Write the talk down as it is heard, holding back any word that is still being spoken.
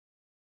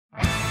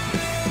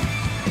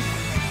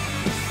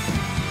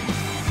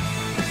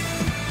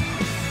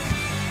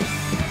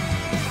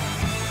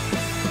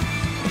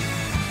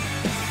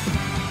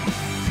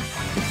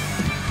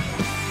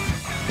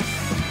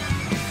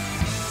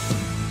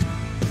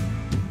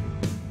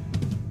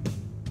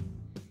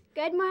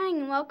Good morning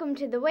and welcome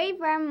to the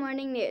Waverider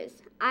Morning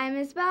News. I'm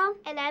Isabel.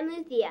 And I'm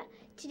Lucia.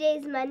 Today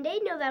is Monday,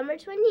 November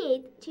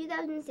 28th,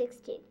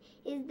 2016.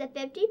 It is the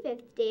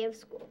 55th day of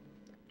school.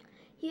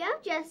 You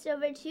have just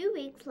over 2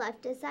 weeks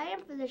left to sign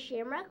up for the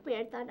Shamrock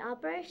Marathon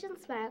Operation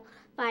Smile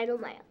Final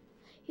Mile.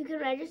 You can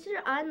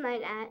register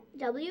online at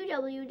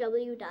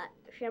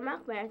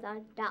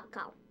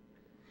www.shamrockmarathon.com.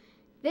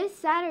 This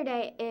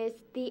Saturday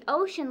is the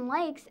Ocean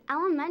Lakes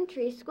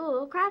Elementary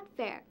School Craft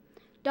Fair.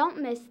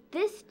 Don't miss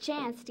this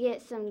chance to get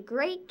some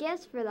great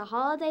gifts for the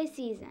holiday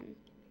season.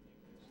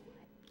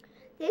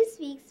 This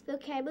week's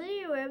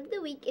vocabulary word of the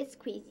week is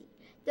queasy.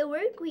 The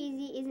word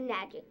queasy is an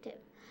adjective.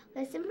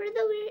 Listen for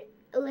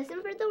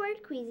the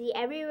word queasy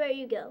everywhere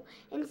you go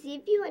and see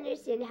if you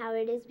understand how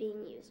it is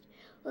being used.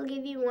 We'll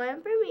give you more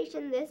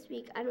information this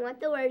week on what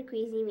the word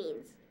queasy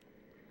means.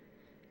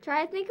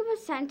 Try to think of a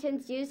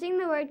sentence using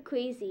the word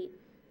queasy.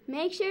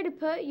 Make sure to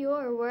put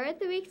your Word of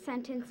the Week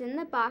sentence in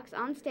the box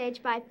on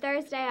stage by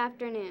Thursday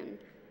afternoon.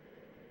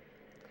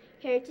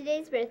 Here are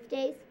today's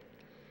birthdays.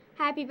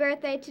 Happy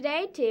birthday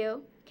today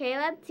to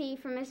Caleb T.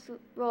 from Miss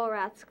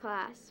Rollrath's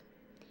class.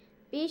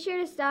 Be sure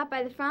to stop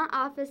by the front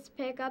office to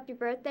pick up your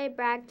birthday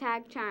brag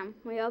tag charm.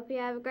 We hope you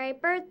have a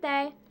great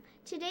birthday.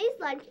 Today's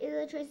lunch is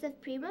a choice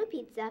of Primo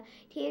Pizza,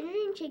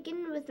 tangerine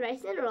chicken with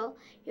rice and roll,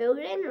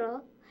 yogurt and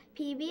roll,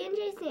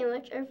 PB&J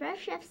sandwich, or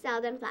fresh chef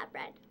salad and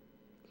flatbread.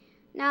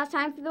 Now it's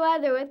time for the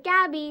weather with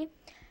Gabby.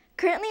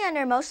 Currently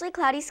under mostly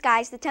cloudy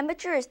skies, the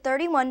temperature is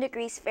 31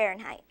 degrees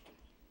Fahrenheit.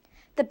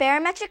 The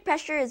barometric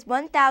pressure is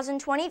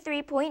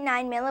 1,023.9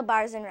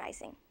 millibars and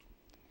rising.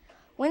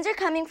 Winds are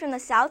coming from the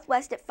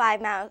southwest at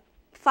 5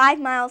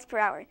 miles per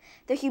hour.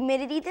 The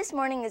humidity this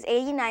morning is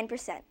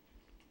 89%.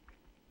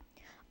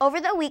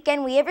 Over the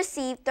weekend, we have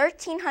received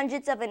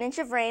 0.13 of an inch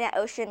of rain at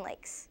Ocean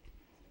Lakes.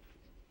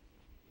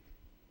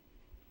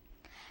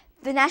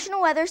 The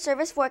National Weather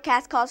Service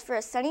forecast calls for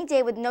a sunny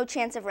day with no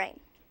chance of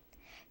rain.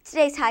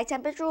 Today's high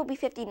temperature will be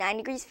 59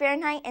 degrees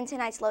Fahrenheit and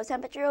tonight's low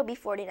temperature will be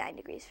 49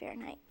 degrees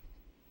Fahrenheit.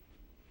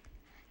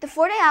 The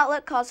 4-day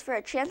outlook calls for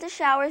a chance of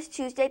showers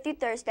Tuesday through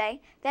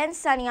Thursday, then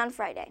sunny on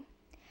Friday.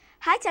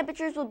 High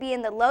temperatures will be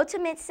in the low to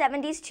mid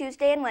 70s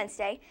Tuesday and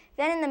Wednesday,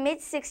 then in the mid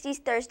 60s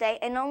Thursday,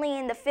 and only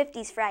in the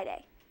 50s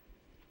Friday.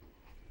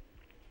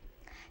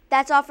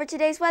 That's all for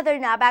today's weather.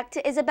 Now back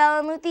to Isabel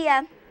and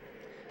Lucia.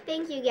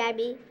 Thank you,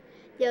 Gabby.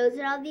 Those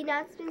are all the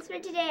announcements for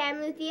today. I'm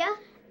Lucia.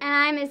 And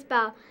I'm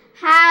Isabel.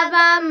 Have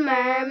a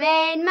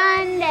Mermaid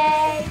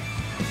Monday!